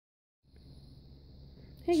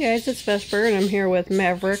Hey guys, it's Vesper and I'm here with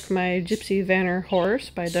Maverick, my Gypsy Vanner horse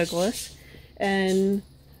by Douglas. And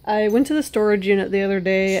I went to the storage unit the other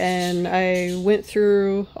day and I went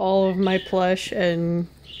through all of my plush and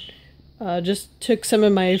just took some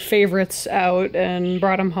of my favorites out and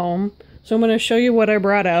brought them home. So I'm going to show you what I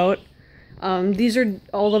brought out. These are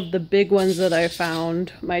all of the big ones that I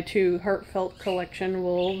found. My two Heartfelt Collection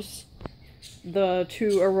wolves, the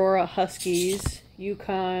two Aurora huskies,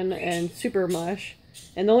 Yukon and Super Mush.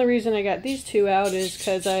 And the only reason I got these two out is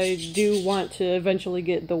because I do want to eventually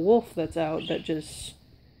get the wolf that's out that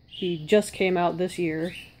he just came out this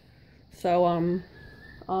year. So,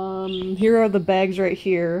 here are the bags right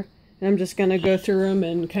here. And I'm just gonna go through them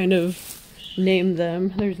and kind of name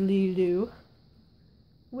them. There's Lilu.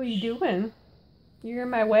 What are you doing? You're in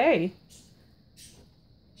my way.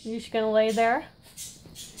 You just gonna lay there?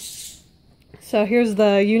 So here's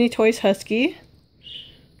the Unitoys Husky.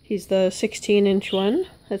 He's the 16-inch one.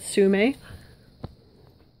 That's Sume.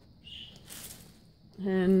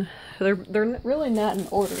 And they're really not in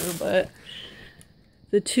order, but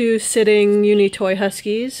the two sitting Unitoy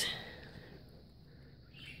Huskies.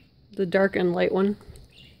 The dark and light one.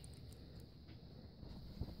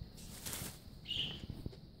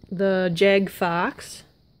 The Jag Fox.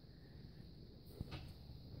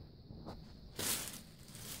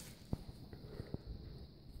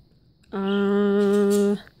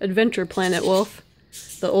 Adventure Planet Wolf,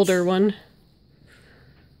 the older one.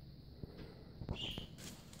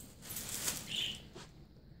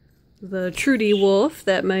 The Trudy Wolf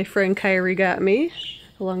that my friend Kyrie got me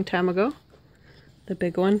a long time ago, the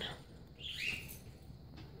big one.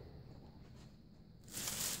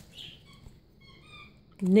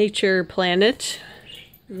 Nature Planet,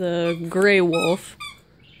 the gray wolf.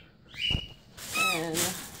 And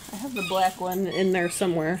I have the black one in there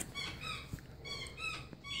somewhere.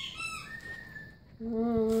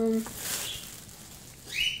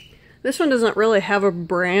 This one doesn't really have a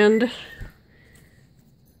brand.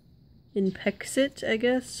 Impexit, I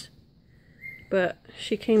guess. But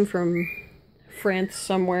she came from France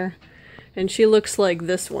somewhere. And she looks like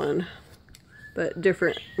this one, but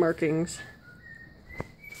different markings.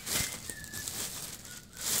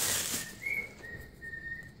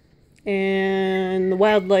 And the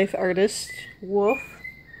Wildlife Artist Wolf.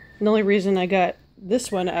 And the only reason I got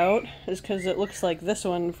this one out is because it looks like this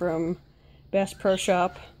one from Bass Pro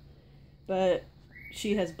Shop, but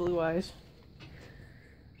she has blue eyes.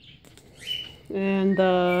 And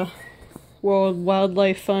the World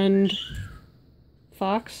Wildlife Fund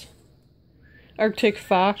Fox, Arctic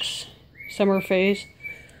Fox, Summer Phase,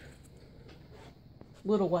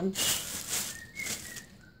 little one.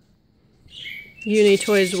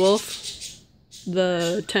 Unitoys Wolf,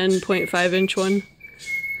 the 10.5-inch one.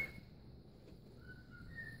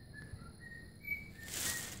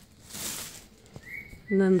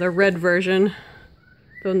 And then the red version,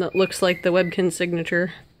 the one that looks like the Webkin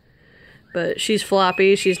signature. But she's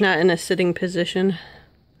floppy, she's not in a sitting position.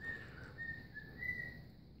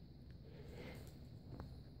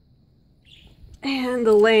 And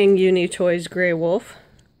the Lang Unitoys Grey Wolf,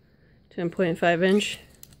 10.5-inch.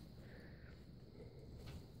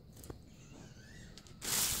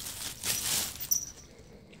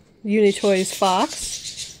 Unitoys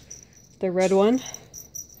Fox, the red one.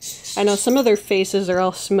 I know some of their faces are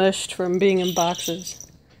all smushed from being in boxes.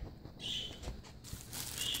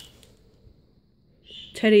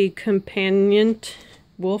 Teddy Companion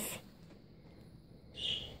Wolf.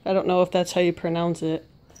 I don't know if that's how you pronounce it.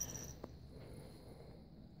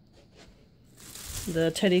 The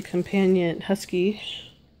Teddy Companion Husky.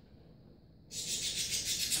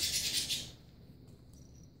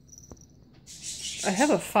 I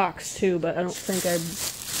have a fox too, but I don't think I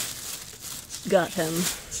got him.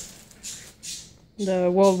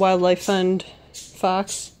 The World Wildlife Fund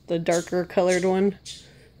Fox, the darker colored one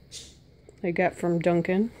I got from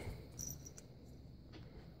Duncan.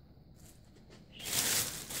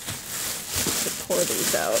 Let's pour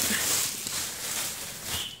these out.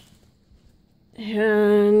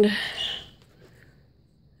 And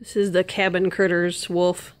this is the Cabin Critters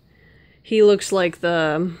Wolf. He looks like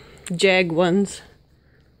the Jag ones.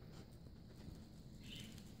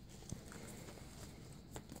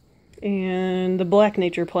 And the Black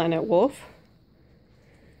Nature Planet Wolf.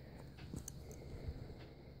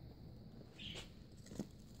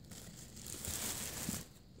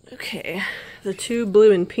 Okay, the two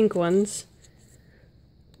blue and pink ones.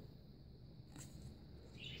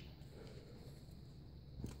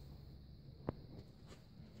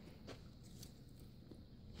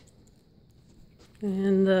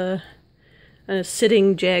 And the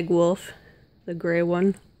sitting Jag Wolf, the gray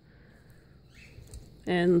one.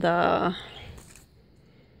 And what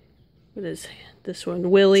is this one?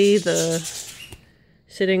 Willie, the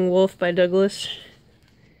Sitting Wolf by Douglas.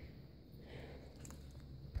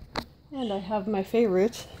 And I have my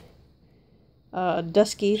favorite,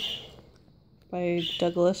 Dusky by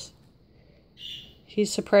Douglas.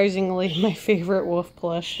 He's surprisingly my favorite wolf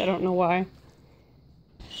plush. I don't know why.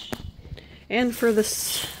 And for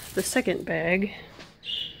this, the second bag,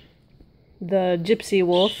 the Gypsy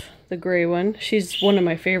Wolf, the gray one. She's one of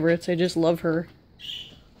my favorites. I just love her.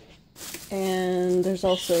 And there's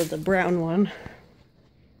also the brown one.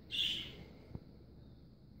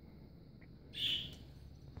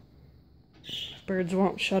 Birds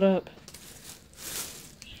won't shut up.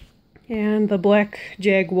 And the black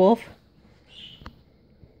Jag Wolf.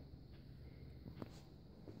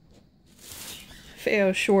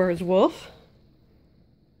 FAO Schwarz Wolf.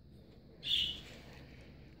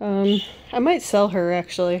 I might sell her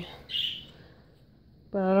actually,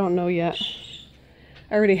 but I don't know yet.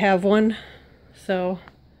 I already have one, so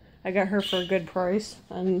I got her for a good price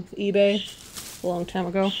on eBay a long time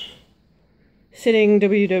ago. Sitting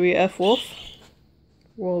WWF Wolf,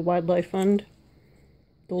 World Wildlife Fund,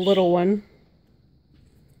 the little one.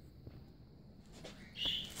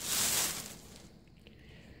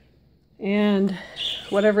 And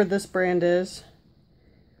whatever this brand is,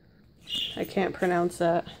 I can't pronounce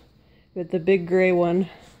that, but the big gray one.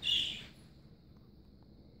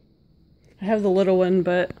 I have the little one,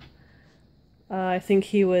 but I think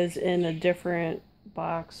he was in a different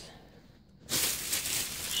box.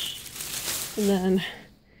 And then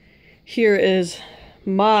here is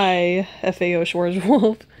my FAO Schwarz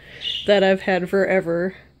Wolf that I've had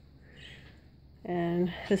forever.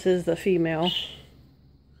 And this is the female.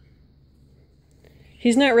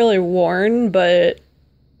 He's not really worn, but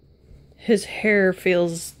his hair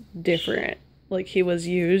feels different. Like he was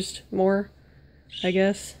used more, I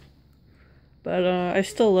guess. But I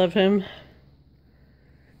still love him.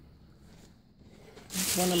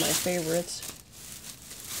 He's one of my favorites.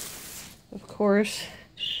 Of course,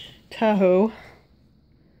 Tahoe,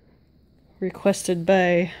 requested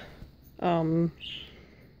by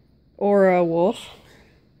Aura Wolf.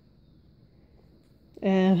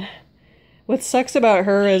 And what sucks about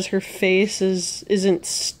her is her face isn't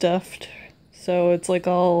stuffed, so it's like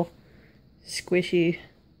all squishy.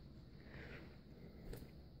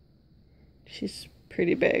 She's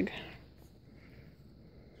pretty big.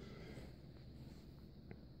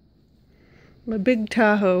 My big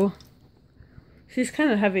Tahoe. She's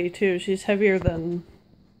kind of heavy too. She's heavier than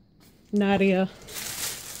Nadia.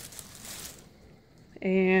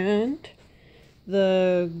 And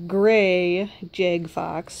the gray Jag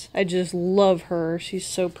Fox. I just love her. She's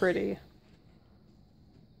so pretty.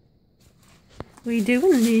 What are you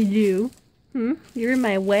doing, you? You're in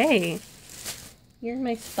my way. You're in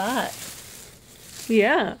my spot.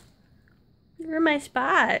 Yeah. You're in my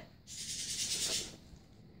spot.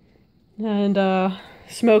 And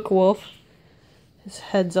Smoke Wolf. His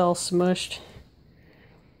head's all smushed.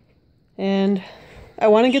 And I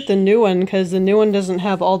want to get the new one because the new one doesn't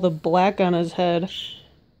have all the black on his head.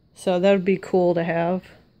 So that would be cool to have.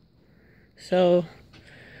 So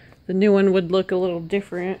the new one would look a little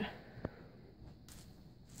different.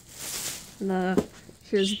 And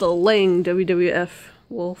here's the Lang WWF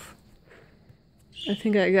Wolf. I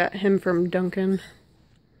think I got him from Duncan.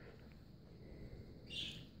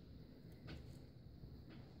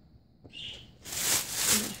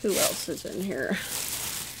 Who else is in here?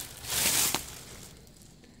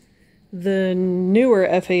 The newer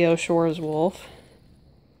FAO Schwarz Wolf.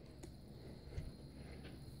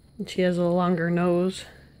 And she has a longer nose.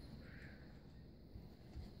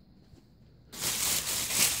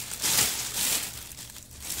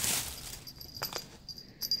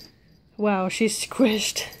 Wow, she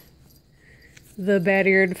squished the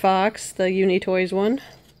bat-eared fox, the Uni-Toys one.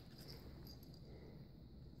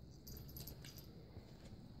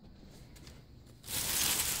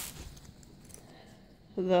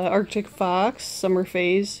 The Arctic Fox, Summer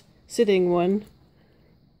Phase, sitting one.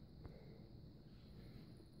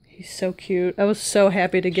 He's so cute. I was so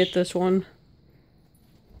happy to get this one.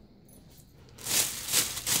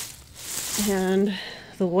 And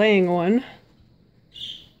the Lang one.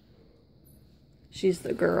 She's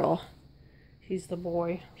the girl. He's the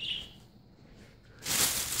boy.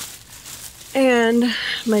 And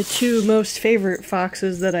my two most favorite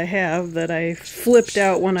foxes that I have that I flipped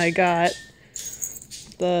out when I got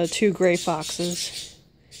the two gray foxes.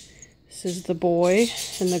 This is the boy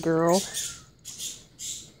and the girl.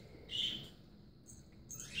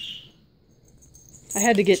 I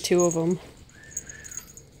had to get two of them.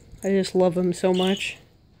 I just love them so much.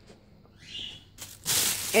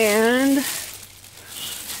 And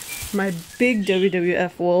my big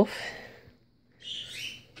WWF wolf.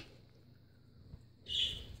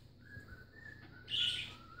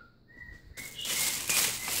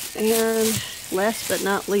 And last but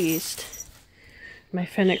not least, my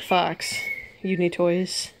Fennec Fox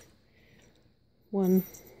Uni-Toys. One.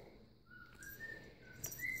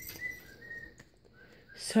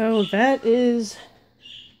 So that is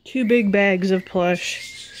 2 big bags of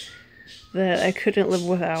plush that I couldn't live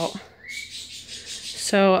without.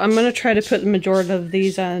 So I'm going to try to put the majority of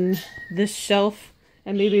these on this shelf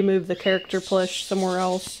and maybe move the character plush somewhere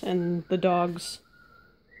else and the dogs.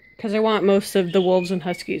 Because I want most of the wolves and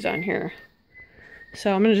huskies on here.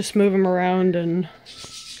 So I'm going to just move them around and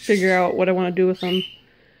figure out what I want to do with them.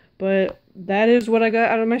 But that is what I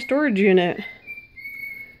got out of my storage unit.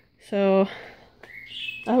 So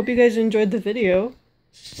I hope you guys enjoyed the video.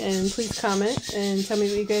 And please comment and tell me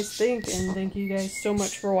what you guys think. And thank you guys so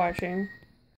much for watching.